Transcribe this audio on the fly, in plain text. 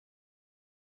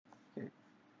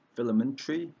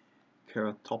Filamentary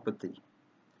keratopathy.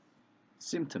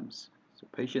 Symptoms. So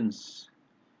patients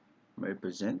may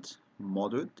present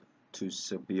moderate to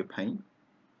severe pain,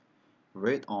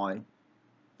 red eye,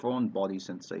 foreign body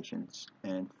sensations,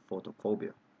 and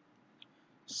photophobia.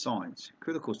 Signs.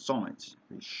 Critical signs.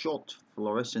 A short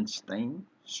fluorescent stain,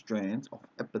 strands of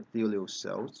epithelial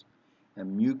cells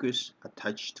and mucus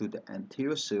attached to the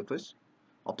anterior surface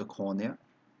of the cornea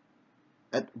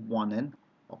at one end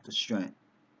of the strand.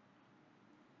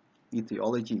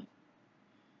 Etiology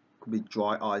could be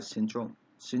dry eye syndrome,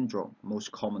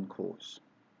 most common cause.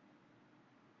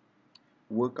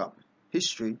 Workup.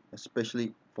 History,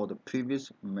 especially for the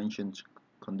previous mentioned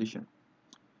condition.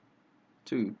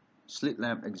 2. Slit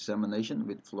lamp examination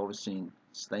with fluorescein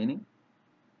staining.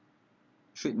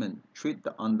 Treatment. Treat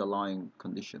the underlying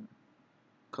condition.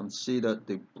 Consider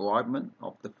debridement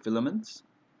of the filaments.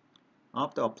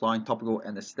 After applying topical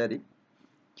anesthetic,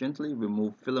 gently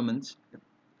remove filaments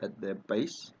at their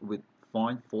base with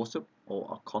fine forceps or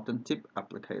a cotton tip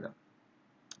applicator.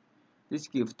 This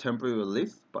gives temporary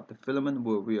relief, but the filament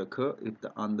will reoccur if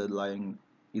the underlying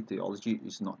etiology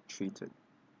is not treated.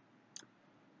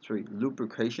 3.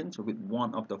 Lubrications with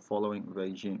one of the following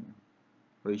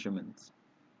regimens.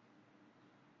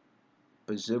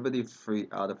 Preservative-free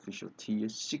artificial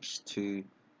tears 6 to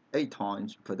 8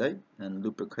 times per day, and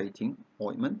lubricating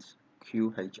ointments,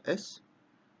 QHS,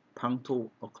 punctal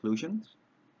occlusions,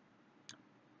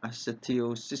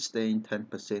 acetylcysteine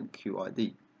 10%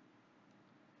 QID.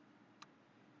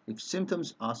 If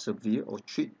symptoms are severe or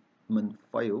treatment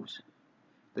fails,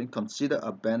 then consider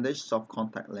a bandage soft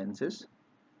contact lenses.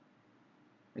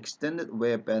 Extended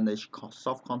wear bandage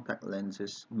soft contact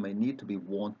lenses may need to be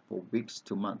worn for weeks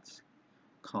to months.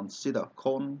 Consider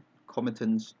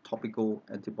concomitant topical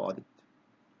antibiotic.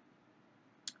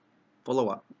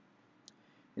 Follow-up.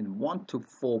 In 1 to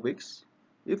 4 weeks,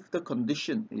 if the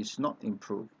condition is not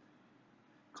improved,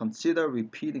 consider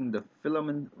repeating the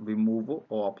filament removal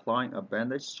or applying a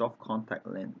bandage soft contact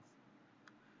lens.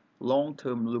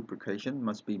 Long-term lubrication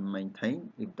must be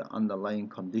maintained if the underlying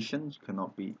conditions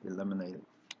cannot be eliminated.